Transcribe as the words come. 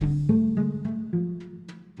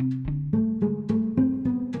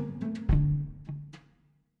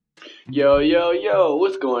Yo,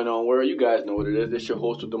 what's going on, world? You guys know what it is. It's your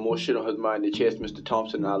host with the most shit on his mind, the chest, Mr.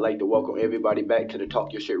 Thompson, and I'd like to welcome everybody back to the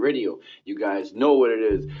Talk Your Shit Radio. You guys know what it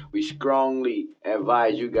is. We strongly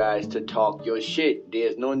advise you guys to talk your shit.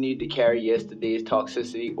 There's no need to carry yesterday's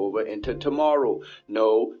toxicity over into tomorrow.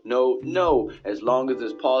 No. As long as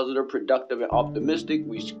it's positive, productive, and optimistic,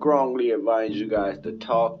 we strongly advise you guys to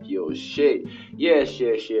talk your shit. Yes,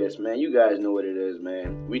 man. You guys know what it is,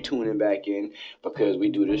 man. We tuning back in because we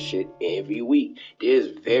do this shit every week. There's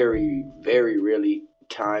very, very rarely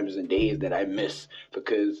times and days that I miss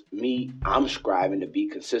because I'm striving to be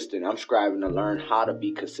consistent. I'm striving to learn how to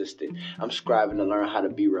be consistent. I'm striving to learn how to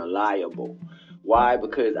be reliable. Why?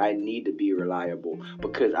 Because I need to be reliable.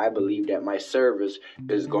 Because I believe that my service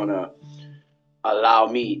is gonna allow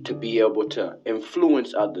me to be able to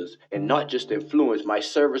influence others, and not just influence. My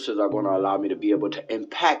services are going to allow me to be able to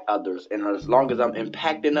impact others, and as long as I'm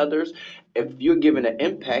impacting others, if you're giving an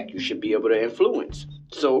impact, you should be able to influence.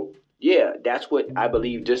 So yeah, that's what I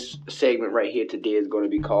believe this segment right here today is going to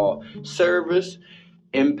be called: service,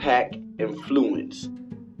 impact, influence.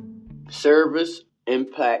 Service,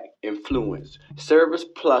 impact, influence. Service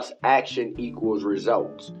plus action equals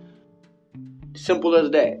results. Simple as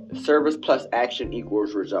that. Service plus action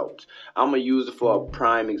equals results. I'm going to use it for a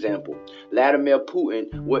prime example. Vladimir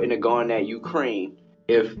Putin wouldn't have gone at Ukraine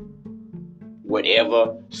if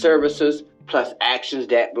whatever services plus actions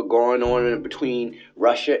that were going on in between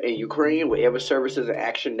Russia and Ukraine, whatever services and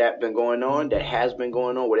action that been going on, that has been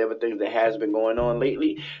going on, whatever things that has been going on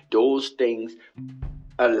lately, those things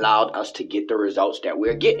allowed us to get the results that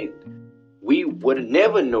we're getting. We would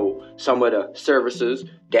never know some of the services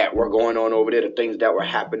that were going on over there, the things that were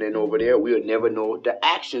happening over there. We would never know the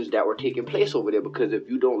actions that were taking place over there, because if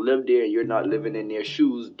you don't live there and you're not living in their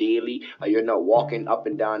shoes daily, or you're not walking up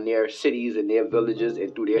and down their cities and their villages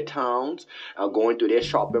and through their towns, going through their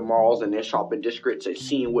shopping malls and their shopping districts and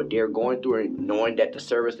seeing what they're going through and knowing that the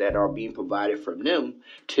service that are being provided from them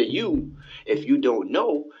to you, if you don't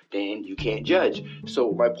know, then you can't judge.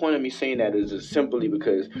 So my point of me saying that is simply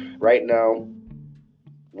because right now,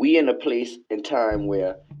 we in a place and time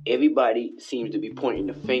where everybody seems to be pointing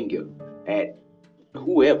the finger at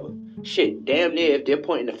whoever. Shit, damn near if they're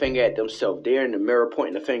pointing the finger at themselves, they're in the mirror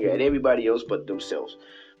pointing the finger at everybody else but themselves.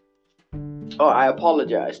 Oh, I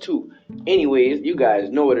apologize too. Anyways, you guys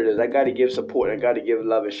know what it is. I got to give support. I got to give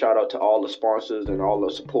love and shout out to all the sponsors and all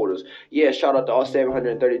the supporters. Yeah, shout out to all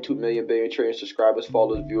 732 million billion trillion subscribers,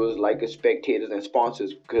 followers, viewers, likers, spectators, and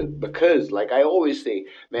sponsors. Because, like I always say,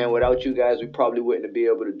 man, without you guys, we probably wouldn't be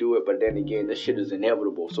able to do it. But then again, this shit is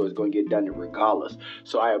inevitable, so it's going to get done regardless.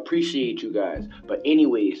 So I appreciate you guys. But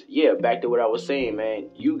anyways, yeah, back to what I was saying, man.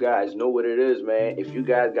 You guys know what it is, man. If you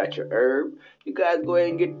guys got your herb, you guys go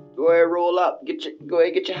ahead and roll up, go ahead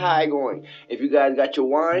and get your high going. If you guys got your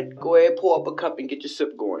wine, go ahead and pour up a cup and get your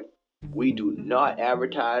sip going. We do not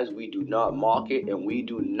advertise, we do not market, and we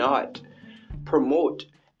do not promote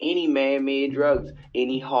any man-made drugs,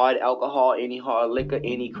 any hard alcohol, any hard liquor,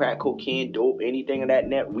 any crack cocaine, dope, anything of that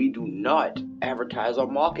net. We do not advertise or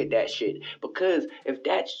market that shit, because if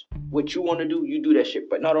that's what you want to do, you do that shit,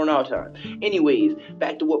 but not on our time. Anyways,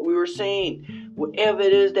 back to what we were saying. Whatever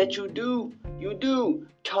it is that you do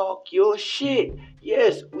talk your shit.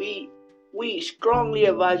 Yes, we strongly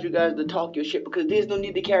advise you guys to talk your shit, because there's no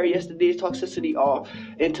need to carry yesterday's toxicity off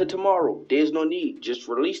into tomorrow. There's no need. Just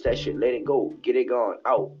release that shit. Let it go. Get it gone.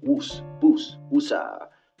 Out. Woos. Boos. Woosa.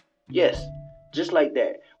 Yes. Just like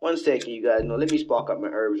that. 1 second, you guys know. Let me spark up my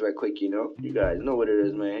herbs right quick, You guys know what it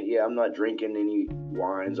is, man. Yeah, I'm not drinking any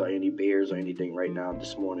wines or any beers or anything right now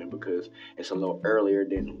this morning, because it's a little earlier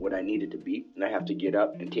than what I needed to be. And I have to get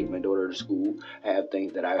up and take my daughter to school. I have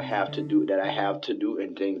things that I have to do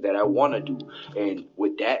and things that I want to do. And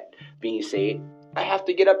with that being said, I have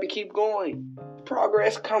to get up and keep going.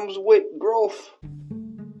 Progress comes with growth.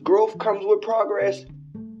 Growth comes with progress.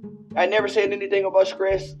 I never said anything about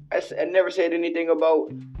stress. I never said anything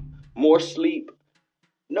about more sleep.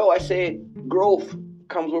 No, I said growth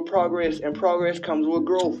comes with progress, and progress comes with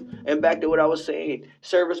growth. And back to what I was saying,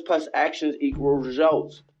 service plus actions equal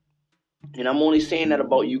results. And I'm only saying that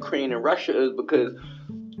about Ukraine and Russia is because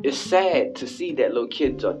it's sad to see that little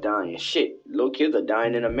kids are dying. Shit, little kids are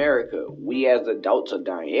dying in America. We as adults are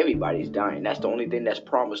dying. Everybody's dying. That's the only thing that's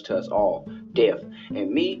promised to us all, death. And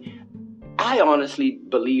me, I honestly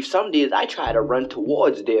believe some days I try to run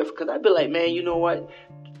towards death, because I be like, man, you know what?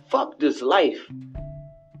 Fuck this life.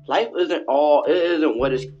 Life isn't what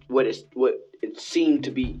it seemed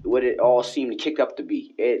to be, what it all seemed to kick up to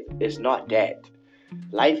be. It's not that.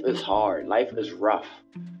 Life is hard. Life is rough.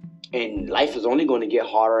 And life is only going to get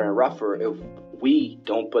harder and rougher if we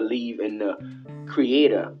don't believe in the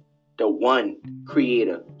Creator, the one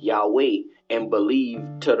creator, Yahweh, and believe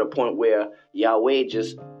to the point where Yahweh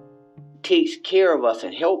just takes care of us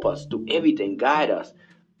and help us do everything, guide us.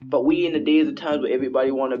 But we in the days and times where everybody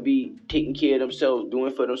want to be taking care of themselves,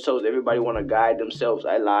 doing for themselves, everybody want to guide themselves.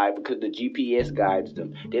 I lie, because the GPS guides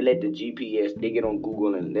them. They let the GPS, they get on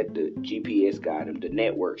Google and let the GPS guide them, the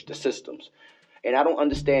networks, the systems. And I don't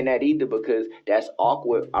understand that either, because that's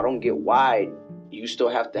awkward. I don't get why you still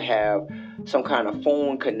have to have some kind of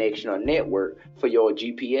phone connection or network for your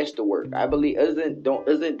GPS to work. I believe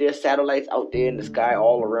isn't there satellites out there in the sky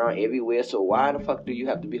all around everywhere? So why the fuck do you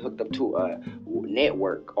have to be hooked up to a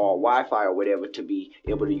network or Wi-Fi or whatever to be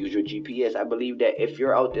able to use your GPS? I believe that if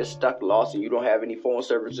you're out there stuck, lost, and you don't have any phone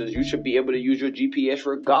services, you should be able to use your GPS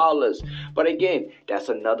regardless. But again, that's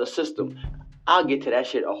another system. I'll get to that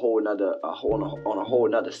shit on a whole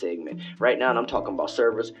nother segment. Right now, I'm talking about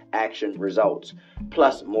service, action, results,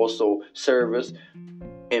 plus more so service,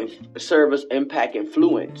 impact,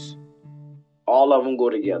 influence. All of them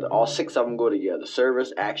go together. All 6 of them go together.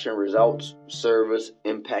 Service, action, results, service,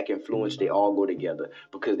 impact, influence. They all go together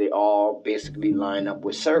because they all basically line up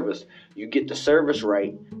with service. You get the service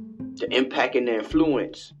right, the impact and the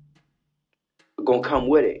influence are gonna come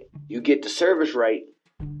with it. You get the service right,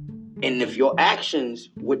 and if your actions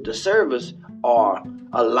with the service are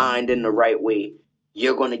aligned in the right way,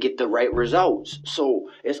 you're going to get the right results. So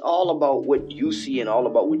it's all about what you see and all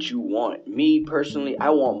about what you want. Me personally, I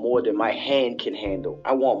want more than my hand can handle.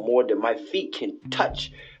 I want more than my feet can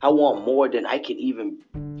touch. I want more than I can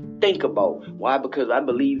even think about. Why? Because I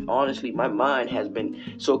believe, honestly, my mind has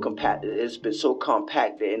been so compacted. It's been so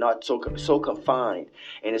compacted and not so confined.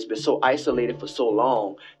 And it's been so isolated for so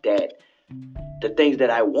long that the things that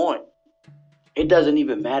I want, it doesn't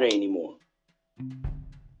even matter anymore.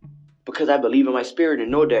 Because I believe in my spirit and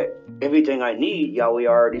know that everything I need, Yahweh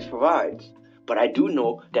already provides. But I do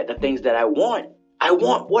know that the things that I want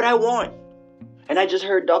what I want. And I just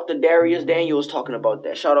heard Dr. Darius Daniels talking about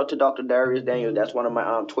that. Shout out to Dr. Darius Daniels. That's one of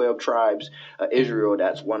my 12 tribes of Israel.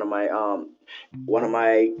 That's one of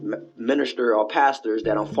my minister or pastors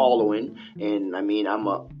that I'm following. And I mean,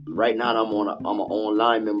 right now I'm an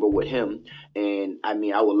online member with him. And I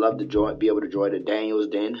mean, I would love to be able to join the Daniels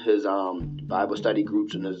Den, his Bible study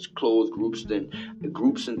groups and his closed groups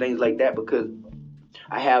and things like that, because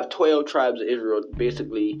I have 12 tribes of Israel,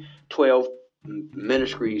 basically 12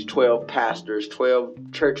 ministries, 12 pastors,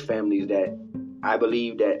 12 church families that I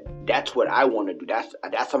believe that's what I want to do. That's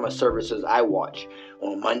some of the services I watch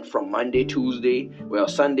from Monday, Tuesday,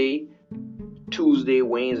 Sunday, Tuesday,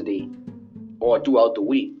 Wednesday, or throughout the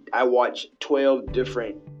week. I watch 12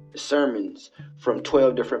 different sermons from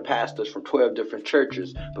 12 different pastors from 12 different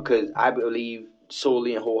churches, because I believe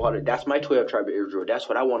solely and wholehearted. That's my 12 tribe of Israel. That's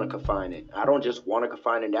what I want to confine in. I don't just want to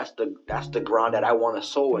confine in. That's the ground that I want to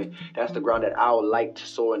sow in. That's the ground that I would like to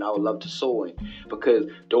sow in. I would love to sow in, because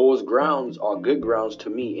those grounds are good grounds to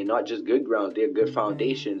me, and not just good grounds. They're good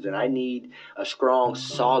foundations, and I need a strong,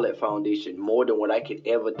 solid foundation, more than what I could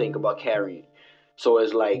ever think about carrying. So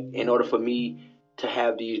it's like, in order for me to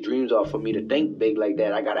have these dreams, or for me to think big like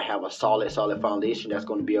that, I gotta have a solid foundation that's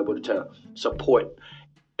going to be able to support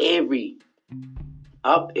every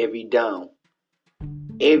up, every down,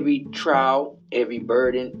 every trial, every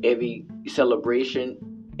burden, every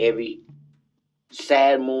celebration, every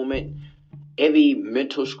sad moment, every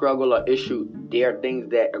mental struggle or issue. There are things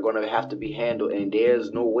that are going to have to be handled, and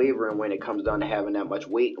there's no wavering when it comes down to having that much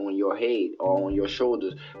weight on your head or on your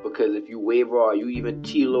shoulders. Because if you waver, or you even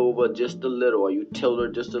teal over just a little, or you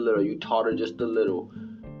tilt just a little, you totter just a little,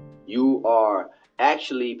 you are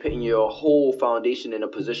actually putting your whole foundation in a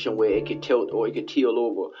position where it could tilt, or it could teal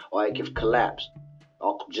over, or it could collapse,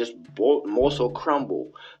 or just more so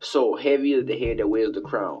crumble. So heavy is the head that wears the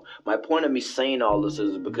crown. My point of me saying all this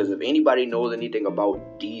is because if anybody knows anything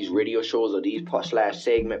about these radio shows or these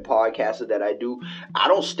 /segment podcasts that I do, I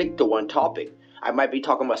don't stick to one topic. I might be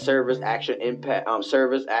talking about service, action, impact,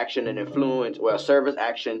 service, action, and influence. Well, service,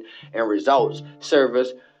 action, and results.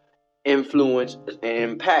 Service, influence,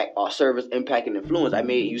 and impact, or service, impact, and influence.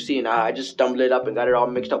 You see, and I just stumbled it up and got it all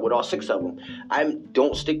mixed up with all 6 of them. I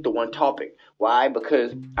don't stick to one topic. Why?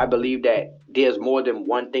 Because I believe that there's more than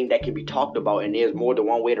one thing that can be talked about, and there's more than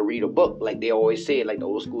one way to read a book. Like they always say, like the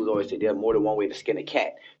old schools always say, there's more than one way to skin a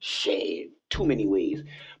cat. Shit, too many ways.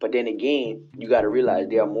 But then again, you got to realize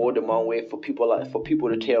there are more than one way for people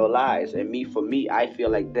to tell lies. And for me, I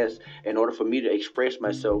feel like this. In order for me to express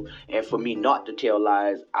myself and for me not to tell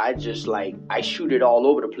lies, I shoot it all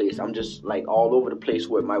over the place. I'm just like all over the place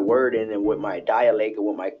with my wording and with my dialect and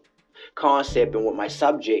with my concept and with my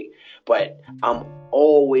subject. But I'm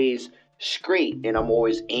always straight, and I'm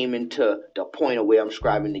always aiming to the point of where I'm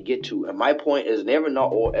striving to get to. And my point is never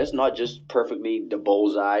not, or it's not just perfectly the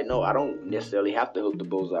bullseye. No, I don't necessarily have to hook the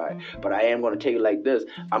bullseye, but I am going to tell you like this: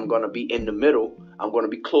 I'm going to be in the middle. I'm going to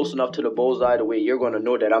be close enough to the bullseye the way you're going to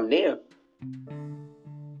know that I'm there.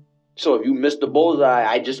 So if you miss the bullseye,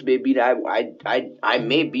 I just may be that I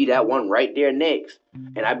may be that one right there next.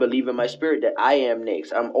 And I believe in my spirit that I am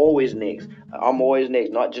next. I'm always next. I'm always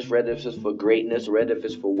next. Not just whether if it's for greatness, whether if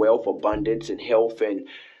it's for wealth, abundance, and health, and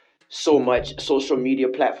so much social media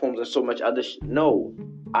platforms and so much other No,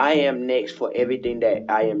 I am next for everything that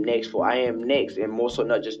I am next for. I am next, and more so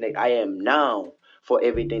not just next. I am now for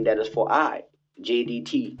everything that is for I,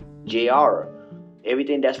 JDT, JR.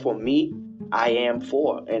 Everything that's for me, I am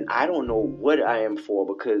for. And I don't know what I am for,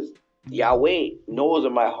 because Yahweh knows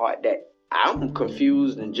in my heart that I'm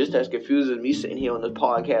confused, and just as confused as me sitting here on the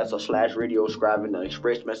podcast or / radio striving to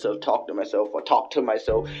express myself, talk to myself, or talk to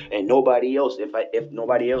myself, and nobody else, if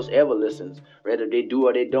nobody else ever listens, whether they do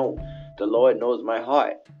or they don't, the Lord knows my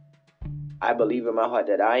heart. I believe in my heart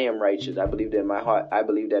that I am righteous. I believe that in my heart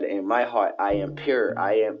I am pure.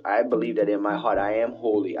 I believe that in my heart I am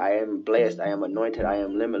holy. I am blessed. I am anointed. I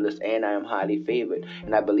am limitless, and I am highly favored.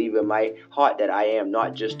 And I believe in my heart that I am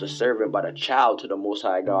not just a servant, but a child to the Most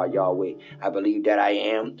High God, Yahweh. I believe that I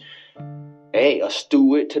am a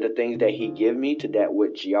steward to the things that He give me, to that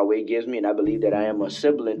which Yahweh gives me. And I believe that I am a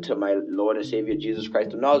sibling to my Lord and Savior Jesus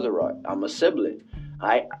Christ of Nazareth. I'm a sibling.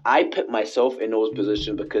 I put myself in those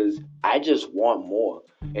positions because I just want more.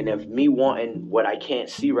 And if me wanting what I can't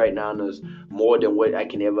see right now is more than what I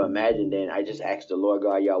can ever imagine, then I just ask the Lord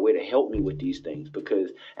God Yahweh to help me with these things. Because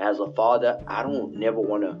as a father, I don't never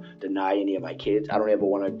want to deny any of my kids. I don't ever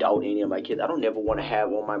want to doubt any of my kids. I don't ever want to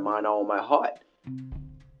have on my mind or on my heart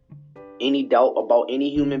any doubt about any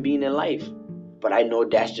human being in life. But I know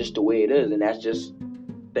that's just the way it is, and that's just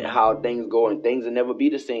how things go, and things will never be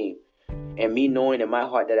the same. And me knowing in my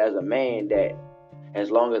heart that as a man, that as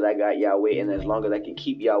long as I got Yahweh, and as long as I can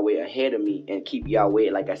keep Yahweh ahead of me, and keep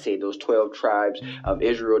Yahweh, like I said, those 12 tribes of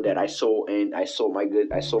Israel that I sow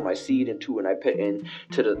my seed into, and I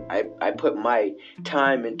put my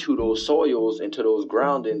time into those soils, into those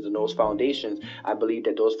groundings and those foundations. I believe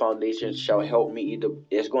that those foundations shall help me. Either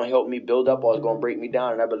it's going to help me build up, or it's going to break me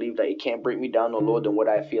down. And I believe that it can't break me down no lower than what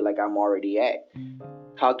I feel like I'm already at.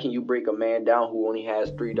 How can you break a man down who only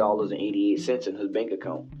has $3.88 in his bank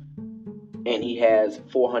account? And he has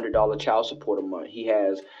 $400 child support a month. He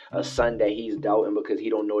has a son that he's doubting because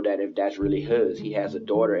he don't know that if that's really his. He has a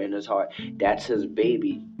daughter in his heart. That's his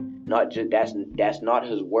baby. Not just that's not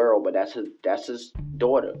his world, but that's his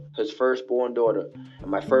daughter, his firstborn daughter.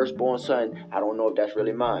 And my firstborn son, I don't know if that's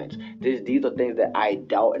really mine. These are things that I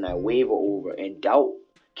doubt and I waver over. And doubt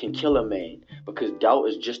can kill a man, because doubt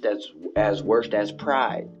is just as worse as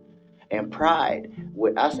pride. And pride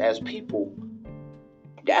with us as people,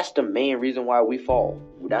 that's the main reason why we fall.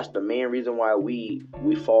 That's the main reason why we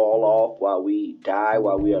fall off, why we die,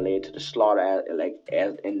 why we are led to the slaughter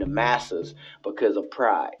as in the masses, because of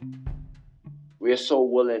pride. We are so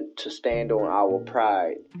willing to stand on our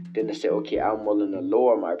pride than to say, okay, I'm willing to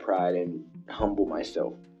lower my pride and humble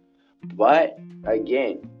myself. But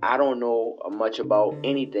again, I don't know much about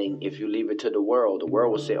anything if you leave it to the world. The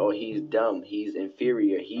world will say, oh, he's dumb, he's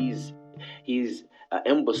inferior, he's an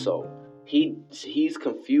imbecile. He's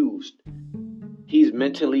confused. He's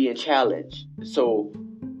mentally challenged. So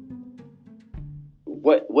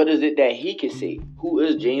what is it that he can say? Who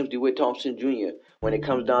is James DeWitt Thompson Jr.? When it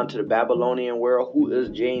comes down to the Babylonian world, who is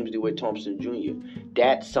James DeWitt Thompson Jr.?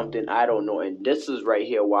 That's something I don't know. And this is right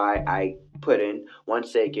here why I put in 1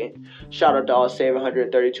 second. Shout out to all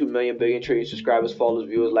 732 million billion trillion subscribers, followers,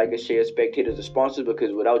 viewers, likers, shares, spectators, and sponsors.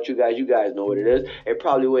 Because without you guys know what it is. It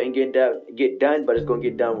probably wouldn't get done, but it's gonna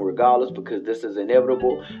get done regardless, because this is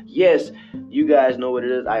inevitable. Yes, you guys know what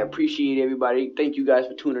it is. I appreciate everybody. Thank you guys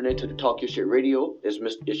for tuning in to the Talk Your Shit Radio.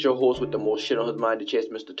 It's your host with the most shit on his mind, the chest,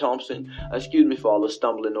 Mr. Thompson. Excuse me for all the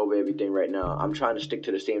stumbling over everything right now. I'm trying to stick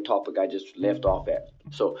to the same topic I just left off at.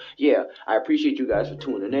 So yeah, I appreciate you guys for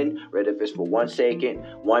tuning in, whether if it's for 1 second,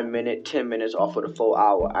 1 minute, 10 minutes, or for the full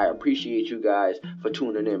hour. I appreciate you guys for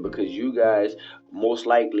tuning in, because you guys most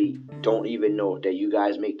likely don't even know that you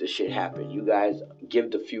guys make this shit happen. You guys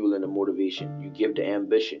give the fuel and the motivation. You give the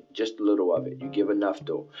ambition, just a little of it. You give enough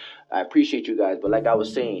though. I appreciate you guys, but like I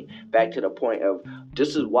was saying, back to the point of,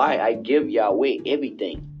 this is why I give Yahweh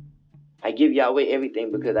everything. I give Yahweh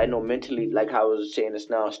everything, because I know mentally, like how I was saying this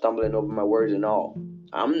now, stumbling over my words and all.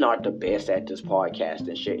 I'm not the best at this podcast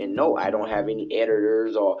and shit. And no, I don't have any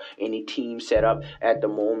editors or any team set up at the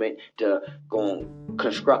moment to go and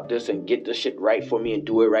construct this and get this shit right for me and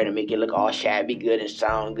do it right and make it look all shabby good and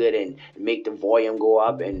sound good and make the volume go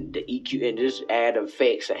up and the EQ and just add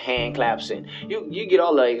effects and hand claps and you get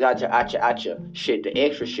all the gotcha shit, the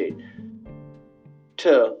extra shit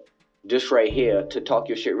to this right here to Talk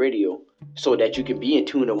Your Shit Radio so that you can be in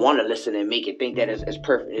tune and want to listen and make it think that it's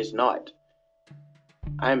perfect. It's not.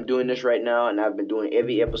 I'm doing this right now, and I've been doing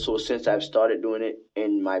every episode since I've started doing it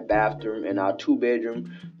in my bathroom in our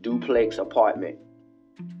 2-bedroom duplex apartment.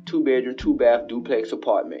 2-bedroom, 2-bath duplex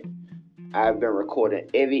apartment. I've been recording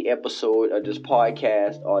every episode of this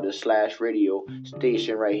podcast or the / radio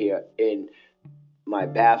station right here in my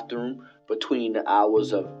bathroom between the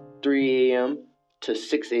hours of 3 a.m. to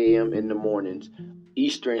 6 a.m. in the mornings.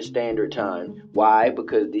 Eastern Standard Time. Why?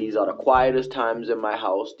 Because these are the quietest times in my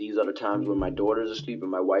house. These are the times when my daughter's asleep and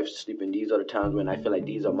my wife's asleep, and these are the times when I feel like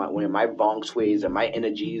these are when my bong sways and my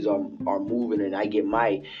energies are moving, and I get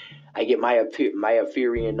my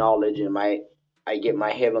Ephorian knowledge and I get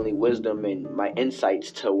my heavenly wisdom and my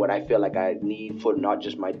insights to what I feel like I need for not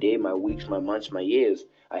just my day, my weeks, my months, my years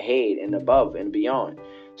ahead and above and beyond.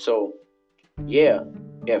 So, yeah.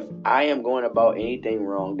 If I am going about anything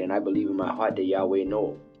wrong, then I believe in my heart that Yahweh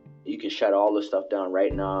knows. You can shut all this stuff down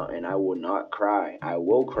right now, and I will not cry. I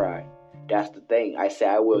will cry. That's the thing. I say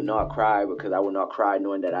I will not cry because I will not cry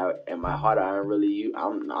knowing that in my heart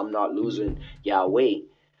I'm not losing Yahweh,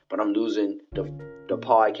 but I'm losing the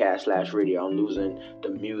podcast / radio. I'm losing the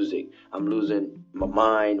music. I'm losing my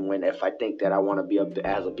mind if I think that I want to be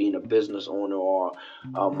being a business owner or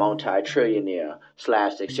a multi-trillionaire /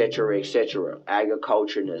 etc.,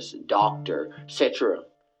 agriculturist, doctor, etc.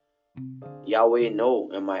 Yahweh know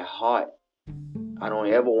in my heart, I don't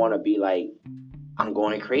ever want to be like, I'm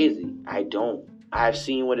going crazy. I don't. I've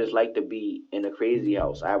seen what it's like to be in a crazy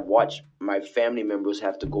house. I've watched my family members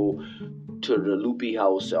have to go to the loopy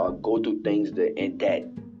house or go through things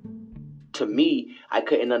that to me I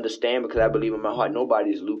couldn't understand, because I believe in my heart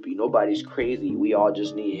nobody's loopy, nobody's crazy. We all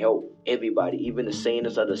just need help. Everybody, even the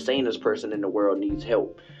sanest of the sanest person in the world needs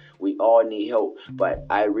help. We all need help. But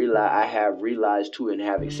I have realized too and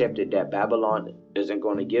have accepted that Babylon isn't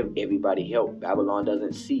going to give everybody help. Babylon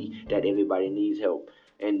doesn't see that everybody needs help.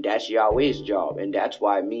 And that's Yahweh's job. And that's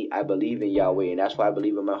why I believe in Yahweh. And that's why I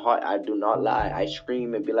believe in my heart. I do not lie. I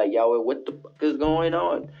scream and be like, Yahweh, what the fuck is going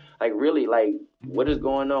on? Like, really, like, what is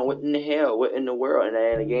going on? What in the hell? What in the world? And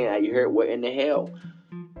then again, you heard, what in the hell?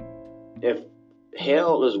 If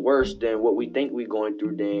hell is worse than what we think we're going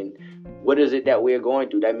through, then what is it that we're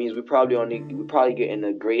going through? That means we probably getting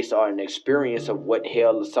the grace or an experience of what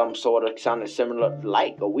hell is some sort of sounding similar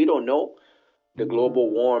like, or we don't know. The global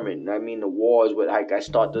warming, the wars with, like I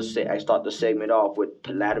start the segment off with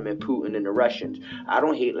Vladimir Putin and the Russians. I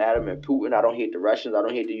don't hate Vladimir Putin. I don't hate the Russians. I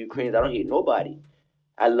don't hate the Ukrainians. I don't hate nobody.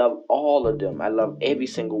 I love all of them. I love every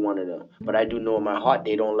single one of them. But I do know in my heart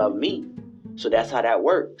they don't love me. So that's how that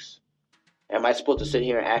works. Am I supposed to sit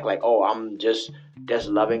here and act like, oh, I'm just this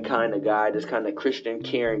loving kind of guy, this kind of Christian,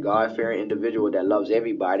 caring, God-fearing individual that loves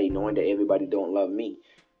everybody, knowing that everybody don't love me?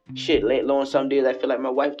 Shit, let alone some days I feel like my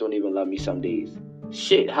wife don't even love me some days.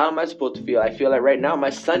 Shit, how am I supposed to feel? I feel like right now my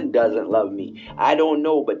son doesn't love me. I don't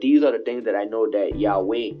know, but these are the things that I know that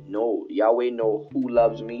Yahweh knows. Yahweh knows who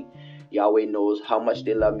loves me. Yahweh knows how much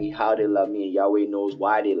they love me, how they love me, and Yahweh knows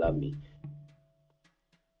why they love me.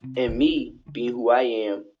 And me, being who I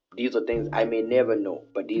am, these are things I may never know,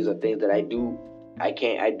 but these are things that I do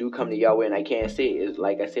come to Yahweh and I can't say. It's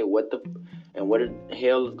like I said, what the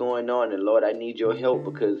hell is going on? And Lord, I need your help,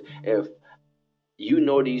 because if you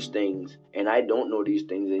know these things and I don't know these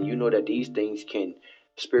things, and you know that these things can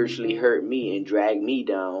spiritually hurt me and drag me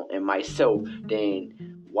down and myself,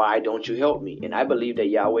 then why don't you help me? And I believe that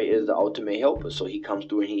Yahweh is the ultimate helper, so he comes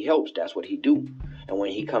through and he helps. That's what he do. And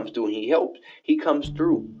when he comes through and he helps, he comes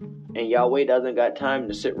through. And Yahweh doesn't got time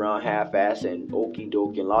to sit around half-ass and okie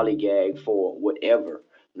doke and lollygag for whatever.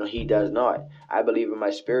 No, he does not. I believe in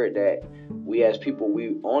my spirit that we as people,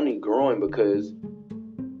 we only growing because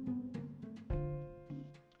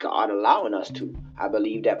God allowing us to. I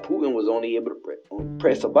believe that Putin was only able to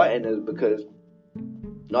press a button is because,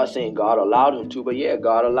 not saying God allowed him to, but yeah,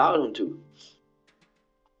 God allowed him to.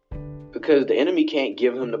 Because the enemy can't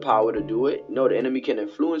give him the power to do it. No, the enemy can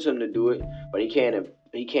influence him to do it, but he can't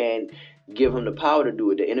give him the power to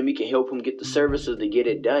do it. The enemy can help him get the services to get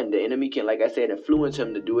it done. The enemy can, like I said, influence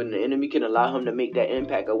him to do it, and the enemy can allow him to make that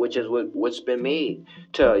impact, of which is what's been made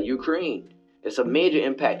to Ukraine. It's a major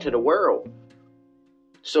impact to the world.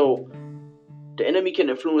 So the enemy can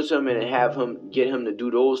influence him and get him to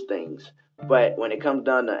do those things. But when it comes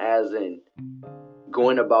down to as in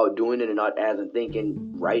going about doing it and not as in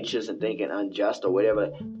thinking righteous and thinking unjust or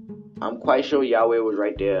whatever, I'm quite sure Yahweh was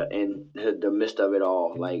right there in the midst of it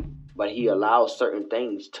all. Like, but He allows certain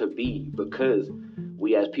things to be because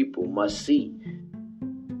we as people must see.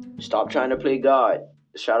 Stop trying to play God.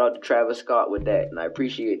 Shout out to Travis Scott with that, and I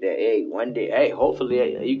appreciate that. Hey, one day, hey,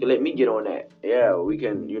 hopefully you can let me get on that. Yeah, we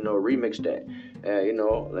can, remix that.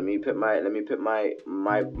 Let me put my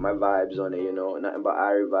vibes on it. Nothing but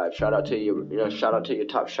Irie vibes. Shout out to you. Shout out to your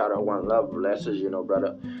top. Shout out One Love blessings.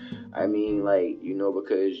 Brother. I mean,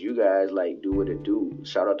 because you guys do what it do.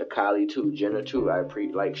 Shout out to Kylie too, Jenna too.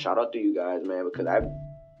 Shout out to you guys, man, because I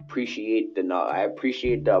appreciate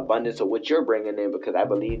the abundance of what you're bringing in, because I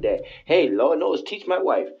believe that, hey, Lord knows, teach my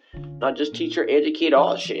wife, not just teach her, educate,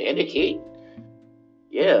 all shit, educate.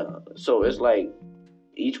 Yeah, so it's like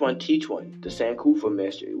each one teach one. The Sankufa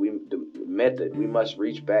method we must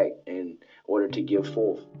reach back in order to give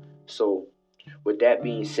forth. So with that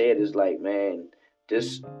being said, it's like, man,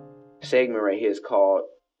 this segment right here is called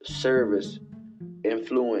Service,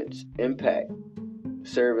 Influence, Impact.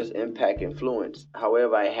 Service, impact, influence.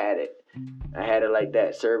 However I had it like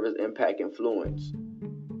that. Service, impact, influence.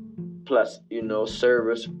 Plus,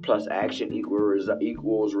 service plus action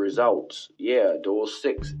equals results. Yeah, those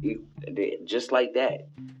 6, just like that.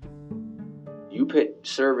 You put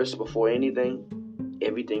service before anything,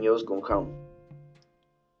 everything else gonna come.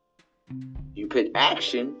 You put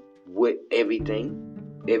action with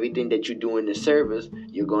everything that you do in the service,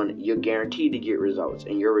 you're guaranteed to get results,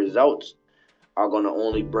 and your results are going to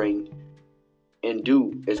only bring and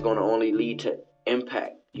do, it's going to only lead to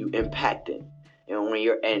impact. You impacting.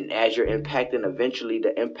 And as you're impacting, eventually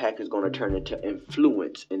the impact is going to turn into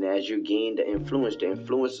influence. And as you gain the influence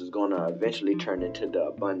is going to eventually turn into the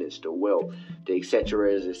abundance, the wealth, the et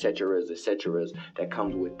cetera, that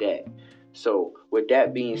comes with that. So with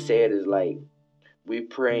that being said, is like, we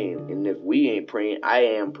praying, and if we ain't praying, I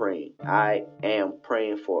am praying. I am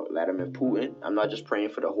praying for Vladimir Putin. I'm not just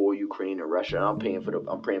praying for the whole Ukraine and Russia. I'm praying for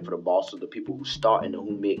the bosses, the people who start and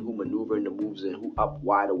who maneuver in the moves and who up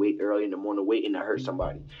wide awake early in the morning waiting to hurt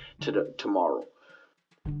somebody tomorrow.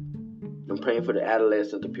 I'm praying for the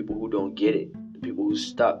adolescents, the people who don't get it, the people who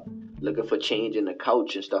stuck looking for change in the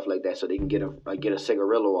couch and stuff like that, so they can get a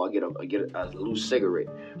cigarillo or get a loose cigarette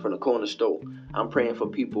from the corner store. I'm praying for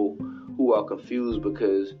people who are confused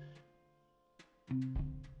because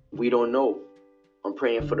we don't know. I'm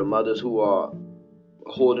praying for the mothers who are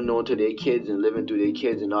holding on to their kids and living through their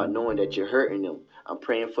kids and not knowing that you're hurting them. I'm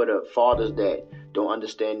praying for the fathers that don't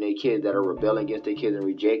understand their kids, that are rebelling against their kids and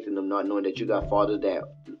rejecting them, not knowing that you got fathers that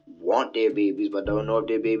want their babies but don't know if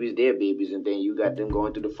their babies, and then you got them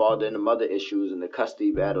going through the father and the mother issues and the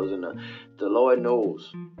custody battles, and the Lord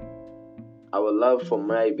knows. I would love for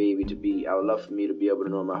me to be able to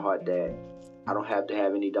know in my heart that I don't have to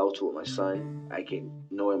have any doubts with my son. I can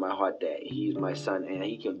know in my heart that he's my son and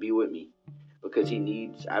he can be with me, because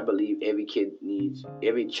I believe every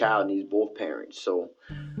child needs both parents. So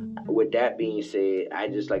with that being said,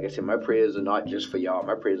 like I said, my prayers are not just for y'all.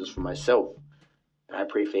 My prayers are for myself. And I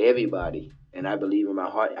pray for everybody. And I believe in my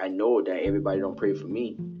heart, I know that everybody don't pray for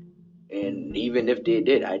me. And even if they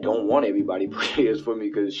did, I don't want everybody prayers for me,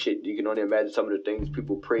 because shit, you can only imagine some of the things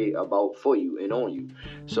people pray about for you and on you.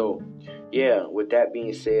 So, yeah, with that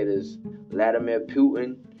being said, is Vladimir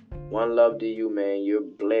Putin, one love to you, man. You're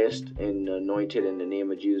blessed and anointed in the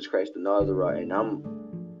name of Jesus Christ of Nazareth, and I'm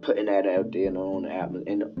putting that out there and on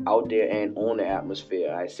the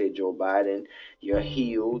atmosphere. I said, Joe Biden, you're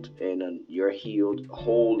healed, and you're healed,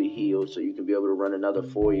 wholly healed, so you can be able to run another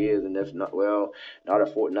 4 years, and if not,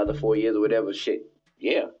 another 4 years or whatever. Shit,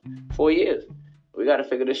 yeah, 4 years. We got to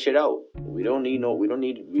figure this shit out. We don't need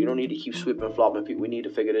to keep sweeping and flopping people. We need to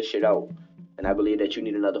figure this shit out, and I believe that you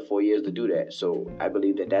need another 4 years to do that. So I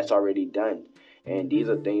believe that that's already done, and these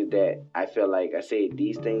are things that I feel like I said.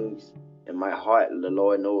 These things. In my heart, the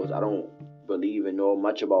Lord knows I don't believe and know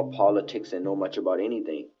much about politics and know much about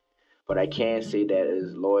anything. But I can say that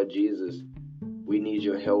as Lord Jesus, we need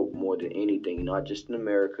your help more than anything, not just in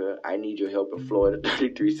America. I need your help in Florida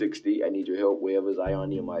 3360. I need your help wherever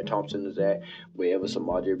Zion Nehemiah Thompson is at, wherever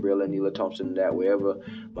Samaje Brill and Neela Thompson is at, wherever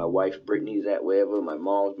my wife Brittany is at, wherever my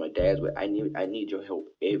mom's, my dad's, I need your help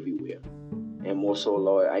everywhere. And more so,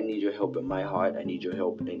 Lord, I need your help in my heart. I need your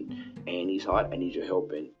help in Annie's heart. I need your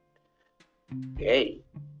help in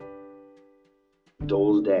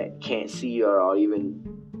those that can't see or even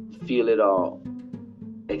feel it or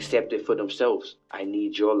accept it for themselves. I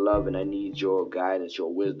need your love and I need your guidance,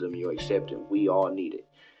 your wisdom, your acceptance. We all need it.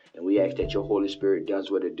 And we ask that your Holy Spirit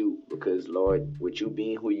does what it do. Because, Lord, with you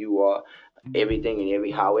being who you are, everything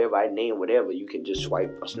and however I name whatever, you can just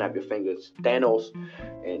swipe or snap your fingers, Thanos,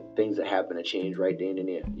 and things that happen to change right then and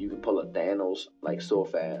there. You can pull a Thanos like so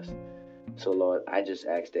fast. So Lord, I just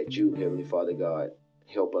ask that you, Heavenly Father God,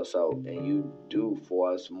 help us out, and you do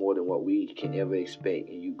for us more than what we can ever expect,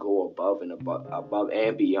 and you go above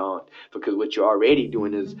and beyond, because what you're already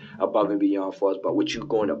doing is above and beyond for us, but what you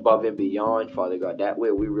going above and beyond, Father God, that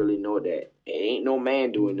way we really know that it ain't no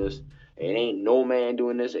man doing this, it ain't no man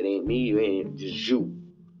doing this, it ain't me, it ain't just you.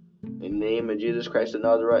 In the name of Jesus Christ of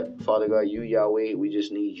Nazareth, Father God, you Yahweh, we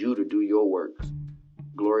just need you to do your works.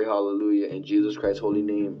 Glory, hallelujah. In Jesus Christ's holy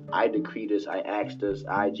name, I decree this, I ask this,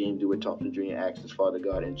 I, James Dewey Thompson Jr., ask this, Father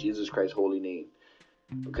God, in Jesus Christ's holy name.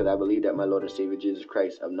 Because I believe that my Lord and Savior Jesus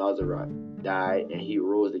Christ of Nazareth died and he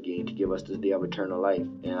rose again to give us this day of eternal life.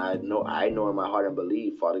 And I know in my heart and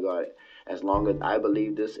believe, Father God, as long as I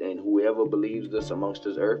believe this and whoever believes this amongst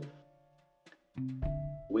this earth,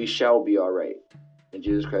 we shall be all right. In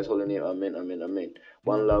Jesus Christ's holy name, amen, amen, amen.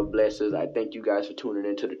 One love, blessings. I thank you guys for tuning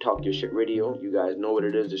in to the Talk Your Shit Radio. You guys know what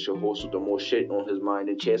it is. It's your host with the most shit on his mind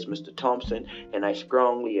and chest, Mr. Thompson. And I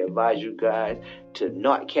strongly advise you guys to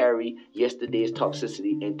not carry yesterday's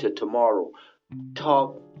toxicity into tomorrow.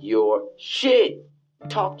 Talk your shit.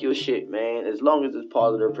 Talk your shit, man. As long as it's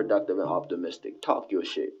positive, productive, and optimistic. Talk your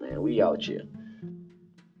shit, man. We out here.